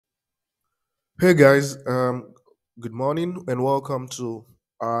Hey guys, good morning and welcome to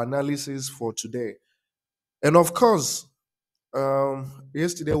our analysis for today. And of course,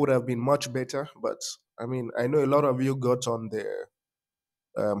 yesterday would have been much better, but I know a lot of you got on the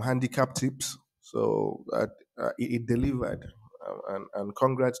handicap tips, so it delivered. And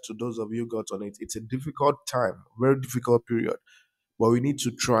congrats to those of you got on it. It's a difficult time, very difficult period, but we need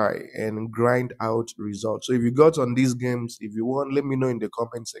to try and grind out results. So if you got on these games, if you want, let me know in the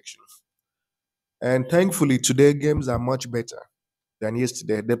comment section. And thankfully, today games are much better than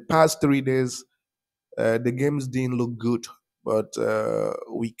yesterday. The past 3 days, the games didn't look good, but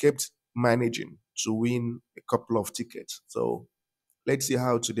we kept managing to win a couple of tickets. So let's see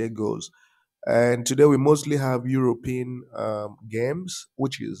how today goes. And today we mostly have European games,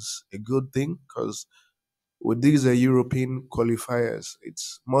 which is a good thing because with these European qualifiers,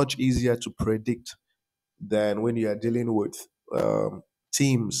 it's much easier to predict than when you are dealing with um,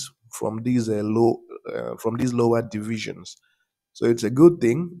 teams from these lower divisions. So it's a good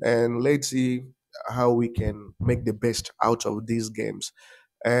thing, and let's see how we can make the best out of these games.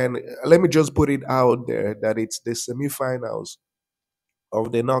 And let me just put it out there that it's the semifinals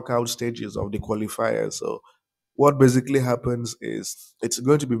of the knockout stages of the qualifiers. So what basically happens is it's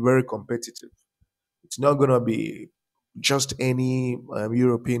going to be very competitive. It's not going to be just any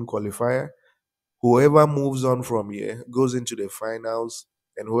European qualifier. Whoever moves on from here goes into the finals,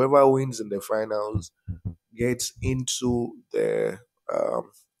 and whoever wins in the finals gets into the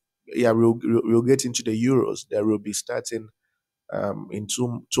we'll get into the Euros that will be starting in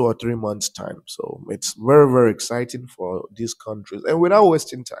 2 or 3 months time. So it's very exciting for these countries. And without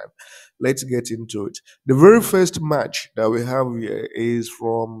wasting time, let's get into it. The very first match that we have here is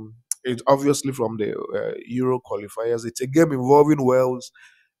from it's obviously from the Euro qualifiers. It's a game involving Wales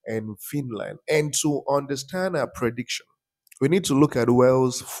and Finland. And to understand our prediction, we need to look at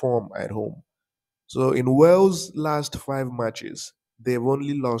Wales' form at home. So in Wales' last 5 matches, they've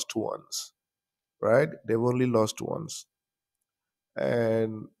only lost once, right? They've only lost once.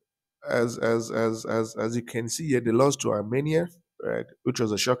 And as you can see here, they lost to Armenia, right? Which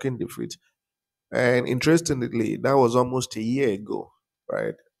was a shocking defeat. And interestingly, that was almost a year ago,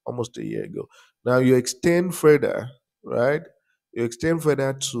 right? Almost a year ago. Now you extend further, right? You extend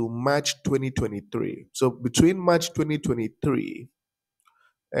further to March 2023. So between March 2023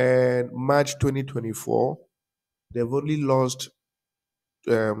 and March 2024, they've only lost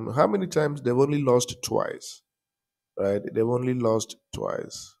how many times? They've only lost twice, right? They've only lost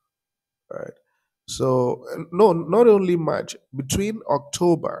twice, right? So no, not only March, between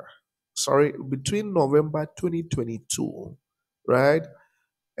November 2022, right,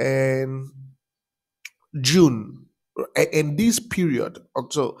 and June, in this period,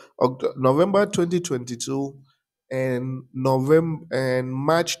 November 2022 and November and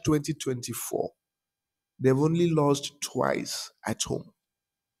March 2024, they've only lost twice at home,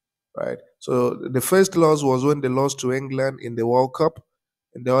 right? So the first loss was when they lost to England in the World Cup,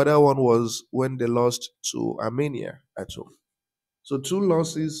 and the other one was when they lost to Armenia at home. So two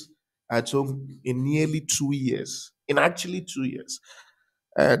losses at home in nearly 2 years, in actually 2 years.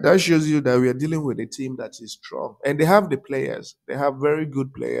 That shows you that we are dealing with a team that is strong, and they have the players. They have very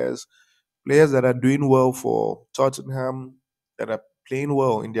good players, players that are doing well for Tottenham, that are playing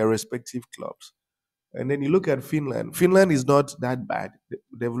well in their respective clubs. And then you look at Finland. Finland is not that bad.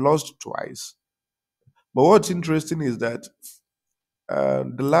 They've lost twice. But what's interesting is that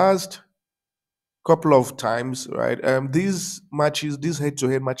the last couple of times, right? These matches, these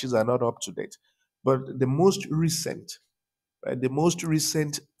head-to-head matches, are not up to date. But the most recent, right? The most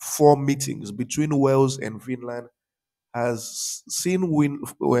recent 4 meetings between Wales and Finland has seen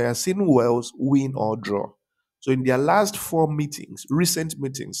Wales win or draw. So in their last 4 meetings, recent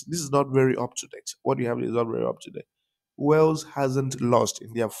meetings, this is not very up to date. What you have is not very up to date. Wales hasn't lost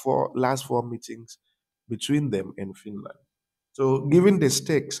in their last 4 meetings between them and Finland. So given the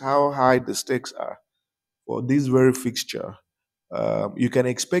stakes, how high the stakes are for this very fixture, you can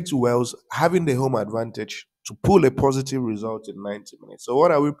expect Wales having the home advantage to pull a positive result in 90 minutes. So what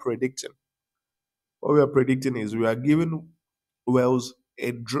are we predicting? What we are predicting is we are giving Wales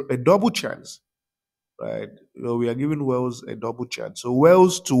a double chance, right? We are giving Wales a double chance. So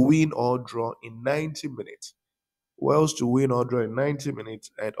Wales to win or draw in 90 minutes. Wales to win or draw in 90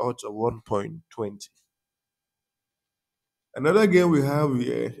 minutes at odds of 1.20. Another game we have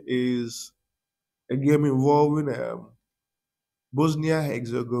here is a game involving Bosnia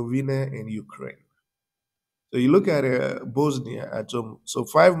Herzegovina and Ukraine. So you look at Bosnia at home. So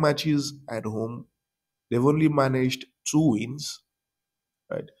 5 matches at home, they've only managed 2 wins,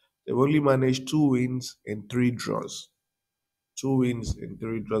 right? They've only managed 2 wins and 3 draws. two wins and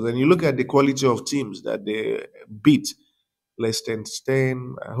three draws. And you look at the quality of teams that they beat.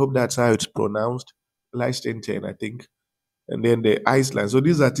 Liechtenstein, I hope that's how it's pronounced. Liechtenstein, I think. And then the Iceland. So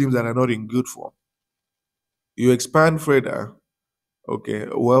these are teams that are not in good form. You expand further. Okay,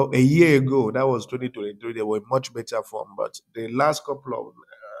 well, a year ago, that was 2023, they were in much better form, but the last couple of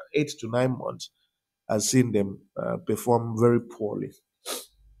 8 to 9 months has seen them perform very poorly.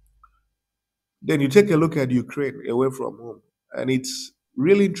 Then you take a look at Ukraine away from home, and it's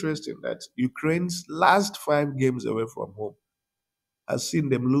really interesting that Ukraine's last 5 games away from home has seen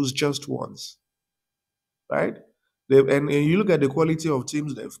them lose just once, right? And you look at the quality of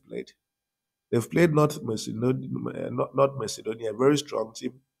teams they've played. They've played North Macedonia, not Macedonia, a very strong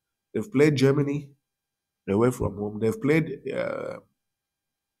team. They've played Germany away from home. They've played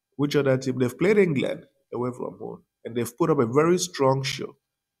which other team? They've played England away from home, and they've put up a very strong show.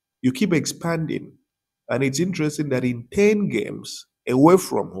 You keep expanding, and it's interesting that in 10 games away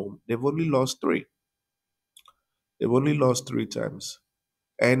from home, they've only lost three. They've only lost 3 times.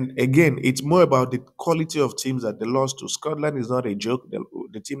 And again, it's more about the quality of teams that they lost to. Scotland is not a joke.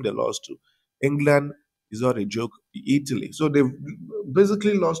 The team they lost to. England is not a joke. Italy. So they've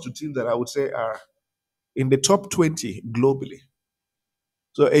basically lost to teams that I would say are in the top 20 globally.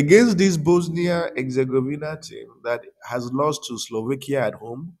 So against this Bosnia Herzegovina team that has lost to Slovakia at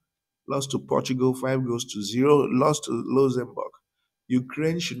home, lost to Portugal 5 goals to 0, lost to Luxembourg,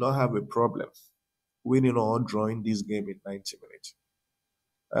 Ukraine should not have a problem winning or drawing this game in 90 minutes.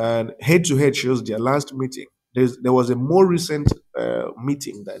 And head to head shows their last meeting. There was a more recent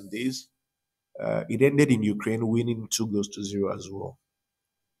meeting than this. It ended in Ukraine winning 2 goals to 0 as well.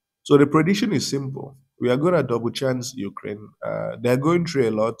 So the prediction is simple. We are going to double chance Ukraine. They're going through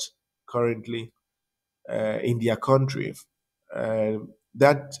a lot currently in their country.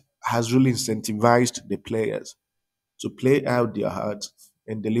 That has really incentivized the players to play out their hearts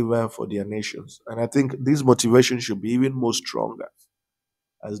and deliver for their nations. And I think this motivation should be even more stronger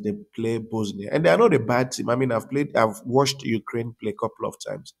as they play Bosnia. And they are not a bad team. I mean, I've watched Ukraine play a couple of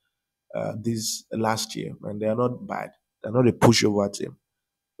times this last year, and they are not bad. They're not a pushover team.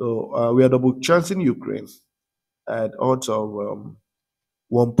 So we are double chancing Ukraine at odds of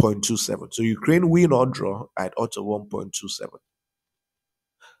 1.27. So Ukraine win or draw at odds of 1.27.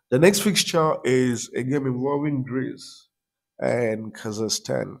 The next fixture is a game involving Greece and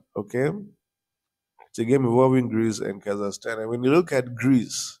Kazakhstan. Okay, it's a game involving Greece and Kazakhstan. And when you look at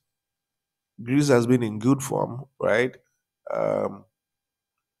Greece, Greece has been in good form, right? Um,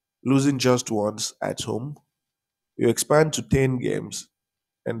 Losing just once at home. You expand to 10 games,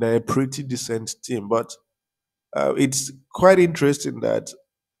 and they're a pretty decent team. But it's quite interesting that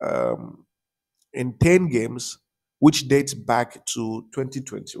um, in 10 games, which dates back to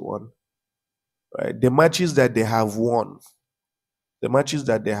 2021, right? The matches that they have won,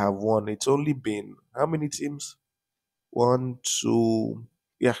 it's only been how many teams? One, two,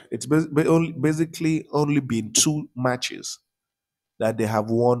 yeah, it's basically only been 2 matches that they have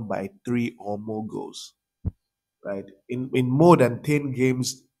won by 3 or more goals, right? In more than 10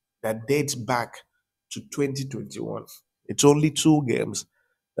 games that dates back to 2021, it's only 2 games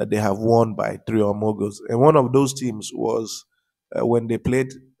that they have won by 3 or more goals. And one of those teams was when they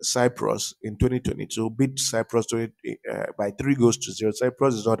played Cyprus in 2022, beat Cyprus by 3 goals to 0.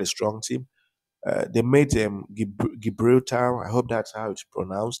 Cyprus is not a strong team. They made Gibraltar, I hope that's how it's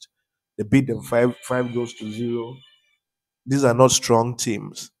pronounced. They beat them five goals to 0. These are not strong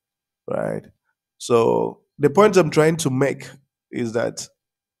teams, right? So the point I'm trying to make is that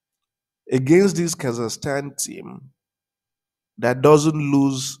against this Kazakhstan team that doesn't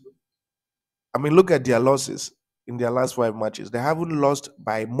lose, I mean, look at their losses in their last 5 matches. They haven't lost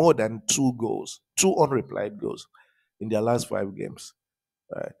by more than 2 goals, 2 unreplied goals in their last 5 games.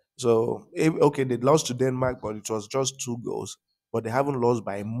 Right. So, okay, they lost to Denmark, but it was just 2 goals. But they haven't lost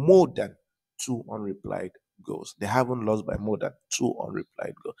by more than 2 unreplied goals. They haven't lost by more than 2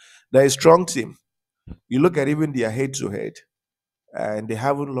 unreplied goals. They're a strong team. You look at even their head to head, and they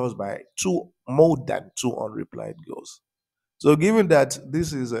haven't lost by more than 2 unreplied goals. So, given that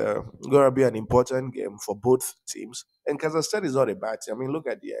this is going to be an important game for both teams, and Kazakhstan is not a bad team. I mean, look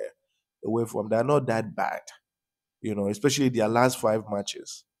at their away from; they're not that bad, especially their last 5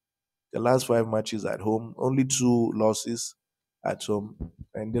 matches. The last 5 matches at home, only 2 losses at home,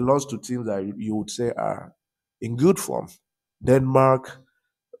 and they lost to teams that you would say are in good form. Denmark,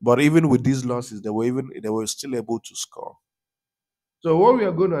 but even with these losses, they were still able to score. So what we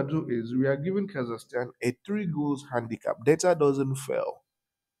are going to do is we are giving Kazakhstan a 3 goals handicap. Data doesn't fail.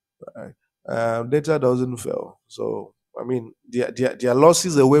 Right? Data doesn't fail. So I mean, their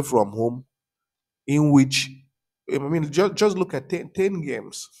losses away from home, in which I mean, just look at 10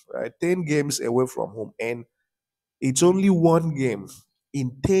 games, right? 10 games away from home, and it's only one game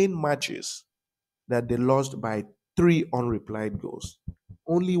in 10 matches that they lost by three unreplied goals.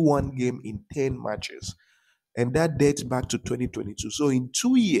 Only one game in 10 matches. And that dates back to 2022. So in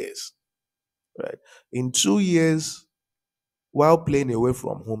 2 years, right? In 2 years, while playing away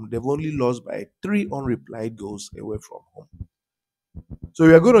from home, they've only lost by three unreplied goals away from home. So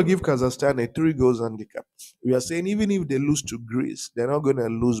we are going to give Kazakhstan a three goals handicap. We are saying even if they lose to Greece, they're not going to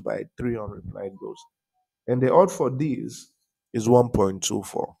lose by three unreplied goals. And the odd for this is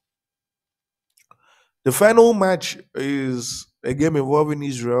 1.24. The final match is a game involving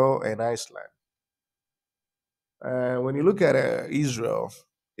Israel and Iceland. When you look at Israel,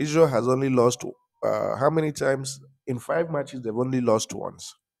 Israel has only lost how many times? In 5 matches, they've only lost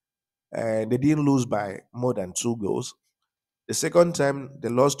once. And they didn't lose by more than two goals. The second time they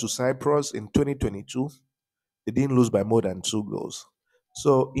lost to Cyprus in 2022, they didn't lose by more than two goals.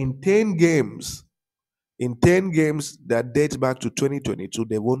 So in 10 games that date back to 2022,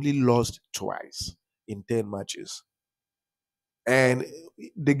 they've only lost twice in 10 matches. And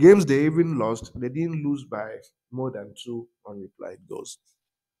the games they even lost, they didn't lose by more than two unreplied goals.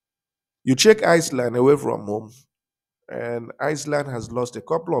 You check Iceland away from home, and Iceland has lost a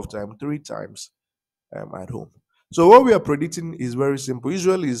couple of times, three times at home. So what we are predicting is very simple.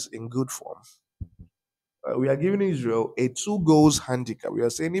 Israel is in good form. We are giving Israel a two goals handicap. We are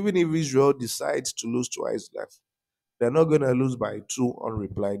saying even if Israel decides to lose to Iceland, they're not going to lose by two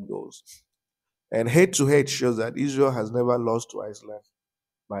unreplied goals. And head to head shows that Israel has never lost to Iceland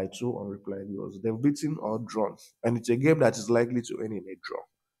by two unreplied goals. They've beaten or drawn, and it's a game that is likely to end in a draw.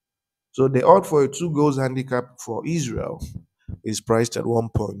 So the odd for a two goals handicap for Israel is priced at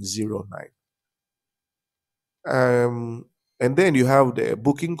 1.09. And then you have the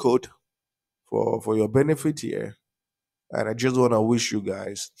booking code for your benefit here. And I just want to wish you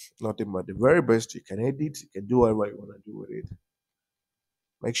guys nothing but the very best. You can edit, you can do whatever you want to do with it.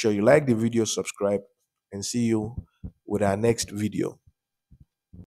 Make sure you like the video, subscribe, and see you with our next video.